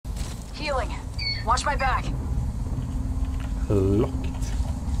Healing. Watch my back. Locked.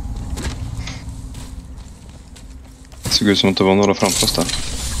 Det såg ut som att det var några framför oss där.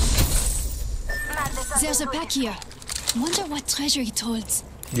 There's a pack here. Wonder what treasure it holds.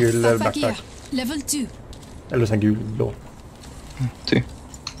 Gul Backpack here. backpack. Level 2. Eller så här gul-blå. Ty.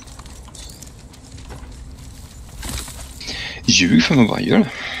 Ljug för mig, vad gör det?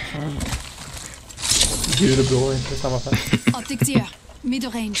 Gul och blå är inte samma färg. Optics here. Mid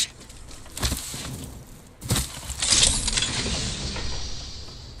range.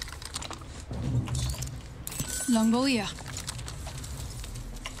 Longbow here.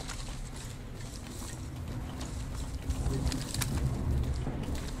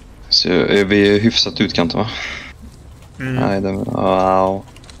 Så är vi hyfsat utkant, va? Nej, det var... Wow.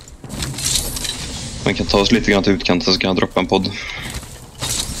 Man kan ta oss lite grann till utkanten så kan jag droppa en podd.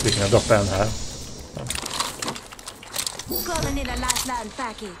 Vi kan droppa en här.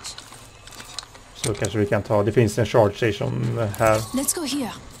 Så kanske vi kan ta... Det finns en charge station här. Let's go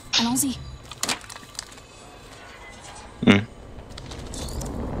here. Allons-y.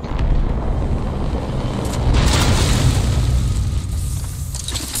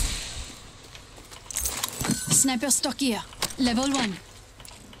 Sniper stock here. Level 1.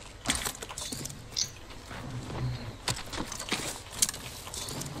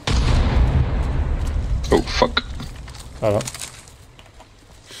 Oh, fuck. Ja, då.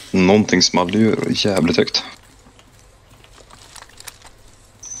 Någonting small ju jävligt högt.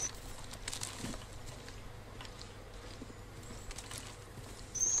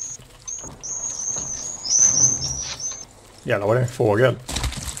 Jävlar, var det en fågel?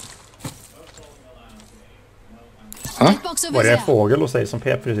 Box over Var det en there. fågel hos dig som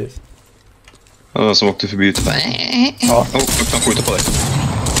pep precis? Ja, som åkte förbi ute. Ja. Oh, jag kan skjuta på dig.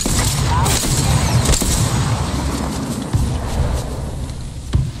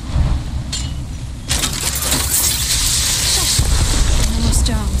 Almost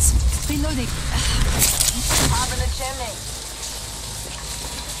drowns. Reloading. Hop in the chimney.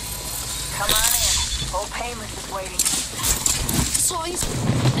 Come on in. Old Painless is waiting. Throwing.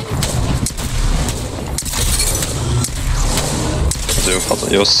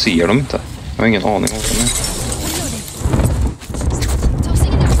 Jag ser dem inte. Jag har ingen aning om vad de är. Reloading.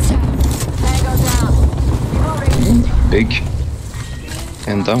 Tossing an extra. Tango down. Reloading. Big.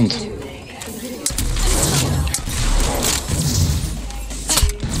 And downed.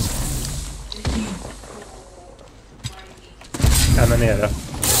 En är nere.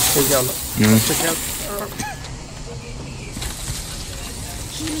 Åh jävlar.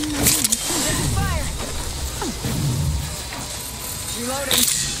 Fire. Reloading.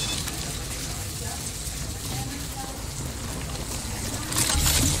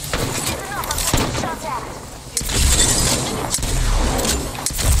 Shot at.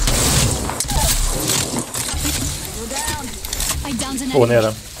 Go down. I downed an Två enemy.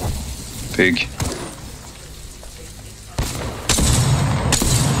 nere. Big.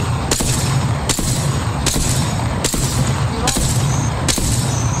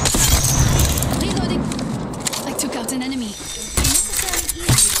 Reloading. I took out an enemy.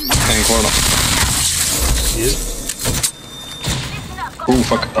 En kvar då. Oh,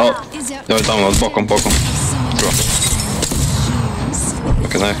 fuck. Ja, Is there jag är downad bakom. Tror jag.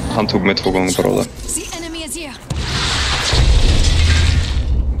 Okej, nej. Han tog mig 2 gånger på rad. The enemy is here.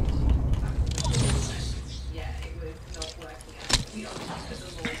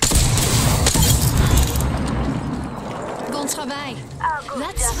 Bon travail.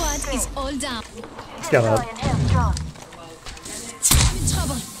 That squad is all down. Skannad. I'm in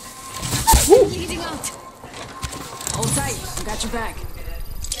trouble. Bleeding out. Hold tight. I got your back.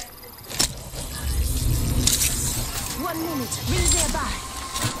 1 minute. Rings nearby.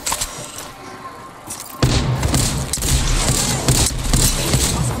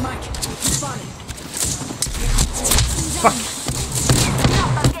 Lost the mic. Spotted.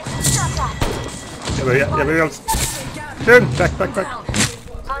 Jag vill Kul! Back.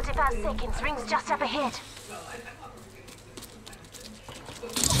 45 seconds. Rings just up ahead.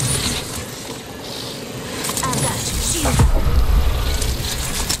 And that. Shield.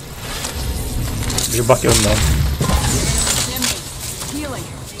 Vi backar undan. Healing.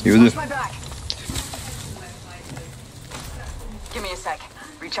 Jo, du. Watch my back. Give me a sec.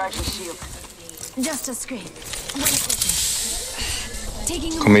 Recharging shield. Just a screen. 1 second.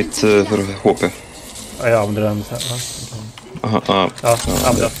 Taking a Kom hit för HP. Ja, jag använder den. Aha, Ja,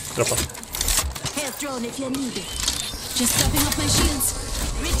 andra. Droppa. Health drone if you need it. Just topping up my shields.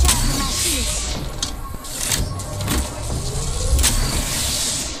 Recharging my shields.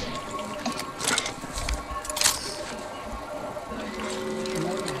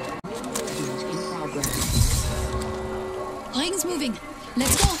 moving.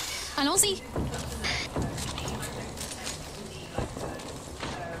 Let's go. Allons-y.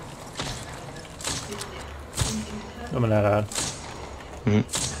 De är nära här.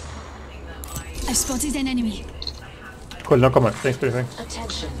 I've spotted an enemy. Kullen kommer. Spring.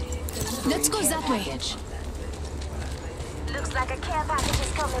 Attention. Let's go that way. Looks like a care package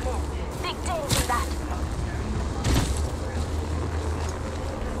is coming in. Big danger that.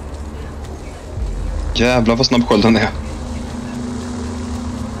 Jävlar vad snabb skölden är.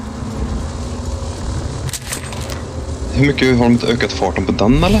 Hur mycket har de inte ökat farten på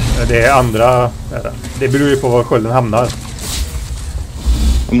den eller? Det är andra. Det beror ju på var skölden hamnar.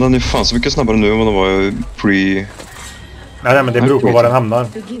 Men den är fan så mycket snabbare nu än vad den var pre... Nej, men det beror på var den hamnar.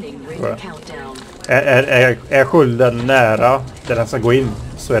 Är skölden nära där den ska gå in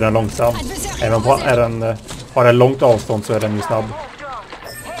så är den långsam. Har den långt avstånd så är den ju snabb.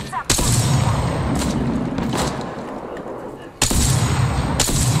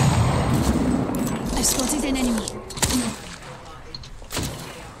 I've spotted an enemy.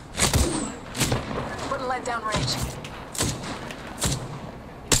 Wouldn't let down range.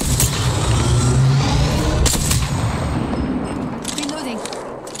 Reloading.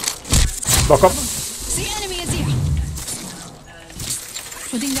 Bakom. The enemy is here.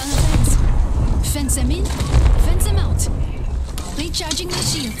 Putting down a fence. Fence them in. Fence them out. Recharging my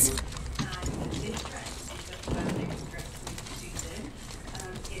shields.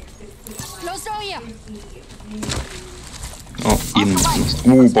 Close door here. Ja,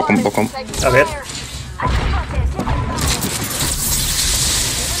 in. Bakom. Jag vet.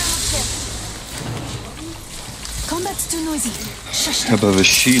 Combat's too noisy. Shush. Jag behöver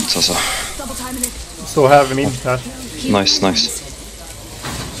shields alltså. Double timing it. Så här vid min. Här. Nice.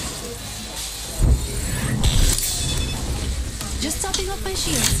 Just topping up my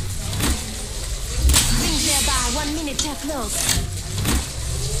shields. Rings nearby. 1 minute till close.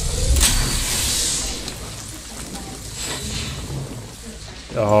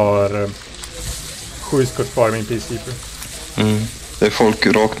 Jag har 7 skott kvar i min peacekeeper. Det är folk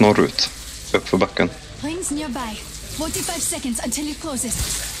rakt norrut. Upp för backen. Rings nearby. 45 seconds until it closes.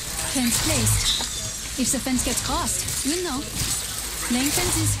 Fence placed. If the fence gets crossed, you'll know. Laying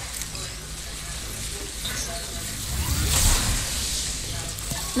fences.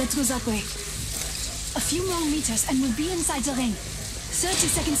 Let's go that way. A few more meters and we'll be inside the ring. 30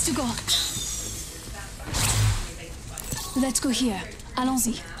 seconds to go. Let's go here.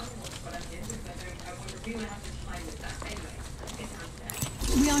 Allons-y.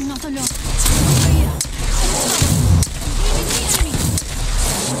 We are not alone. Over here. Engaging the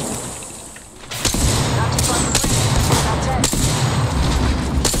enemy.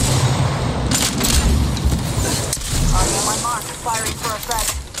 Already on my mark. Firing for effect.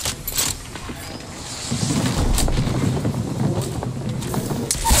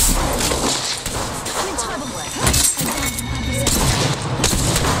 I'm in trouble.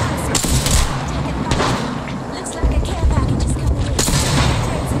 Looks like a care package is coming in.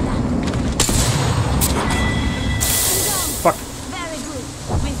 Danger that. Fuck. Very good.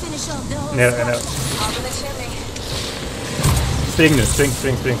 We finish off the whole Ner. Over the chimney. Spring nu.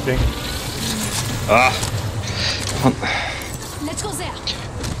 Spring. Ah! Fan. Let's go there.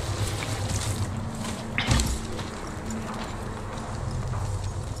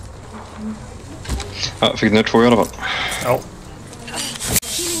 Ja, fick ner 2 i alla fall. Ja.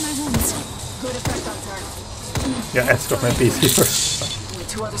 Healing my wounds. Good effect on turn. Jag har 1 skott med en peacekeeper. Only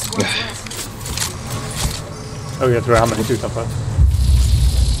 2 other squads left. Jag tror jag hamnar lite utanför.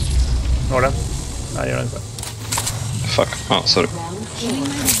 Når den? Nej, gör den inte. Fuck. Ja, sorry. Healing my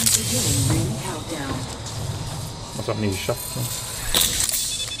wounds. Måste ha en ny chatt.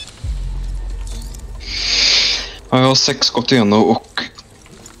 Ja, jag har 6 skott i ena och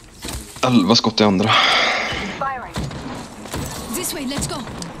 11 skott i andra. Firing. This way, let's go.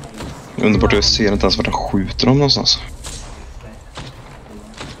 Underbart, jag ser inte ens vart han skjuter dem någonstans.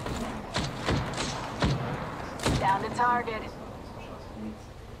 Down to target.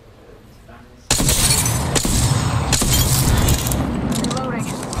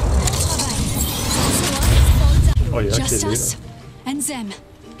 Reloading. Oj, jag Just killar us and them.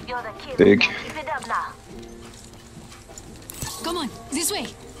 You're the kid. Big. Keep it up now. Come on, this way.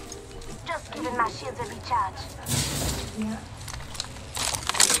 Just giving my shields a recharge.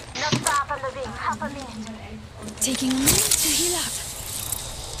 Not far from the ring. Half a minute. Taking a minute to heal up.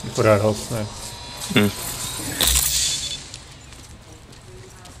 Vi får röra oss nu.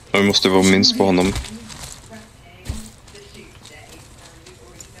 Ja, vi måste vara minst på honom.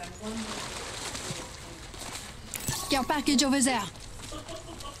 Your package over there.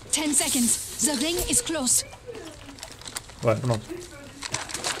 10 seconds. The ring is close. Vad är det för något?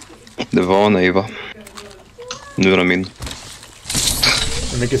 Det var en Eva. Nu är den min.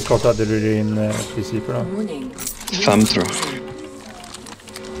 Hur mycket skott hade du i din PC på då? 5 tror jag.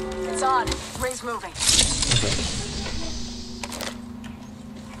 It's on. Ring's moving.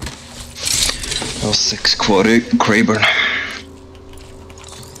 Jag har 6 kvar i Craburn.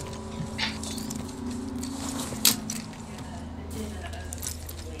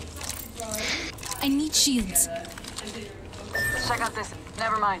 I need shields. Check out this.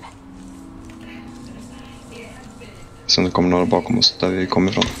 Never mind. Sen det kommer några bakom oss där vi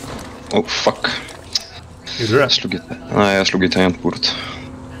kommer ifrån. Oh fuck. Gjorde du det? Jag slog i tangentbordet.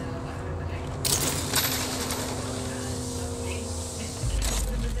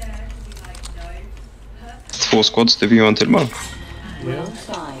 Två skåds, det vill jag en till bara. Ja.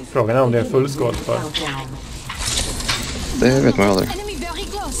 Frågan är om det är full skåd för. Det vet man ju aldrig. Enemy very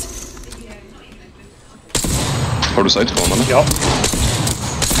close. Har du sidespawn eller? Ja,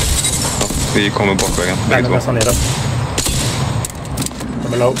 Ja, vi kommer bakvägen. jag Bägge är två. nästan nere.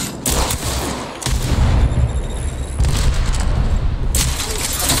 De är low.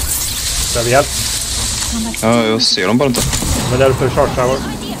 Behöver hjälp. Ja, jag ser dem bara inte. Men där uppe är Charge Tower.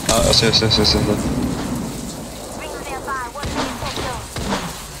 Ja, jag ser.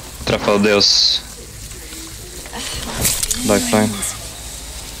 Träffade deras lifeline.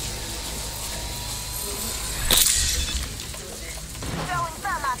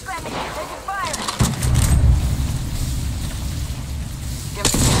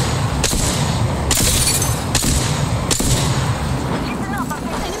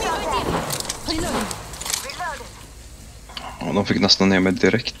 Reloading. Ja, de fick nästan ner mig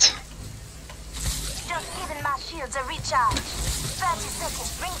direkt. Just giving my shields a recharge. 30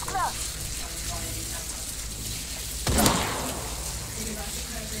 seconds. Ring's close.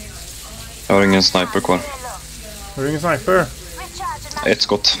 Jag har ingen sniper kvar. Har du ingen sniper? Recharge and Ett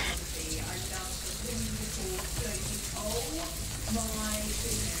skott.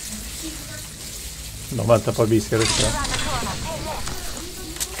 De väntar på att vi ska rycka. around the corner. Pay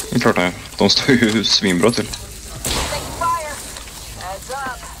left. Det är klart det. De står ju svinbra till. Taking fire. Heads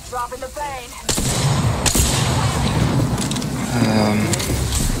up. Dropping the pain.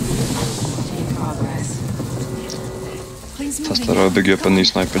 Rings moving. Testar att bygga upp en ny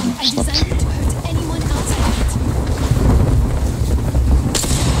sniper I snabbt. designed to hurt anyone outside of it.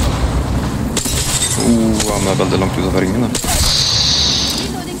 Han är väldigt långt utanför ringen där.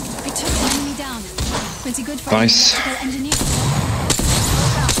 Reloading. I took the enemy down. Pretty good for Nice. an electrical engineer.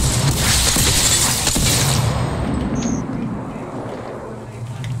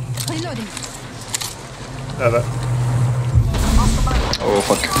 Reloading. Över. Åh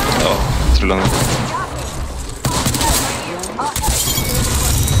fuck. Ja, trillade ner.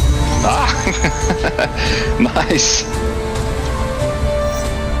 Ah! Nice!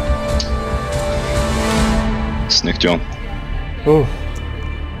 Snyggt John. Oh.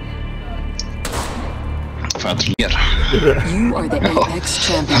 Får jag ler? You are the Ja, Apex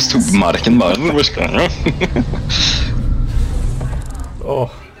champion. jag stod på marken bara. Åh.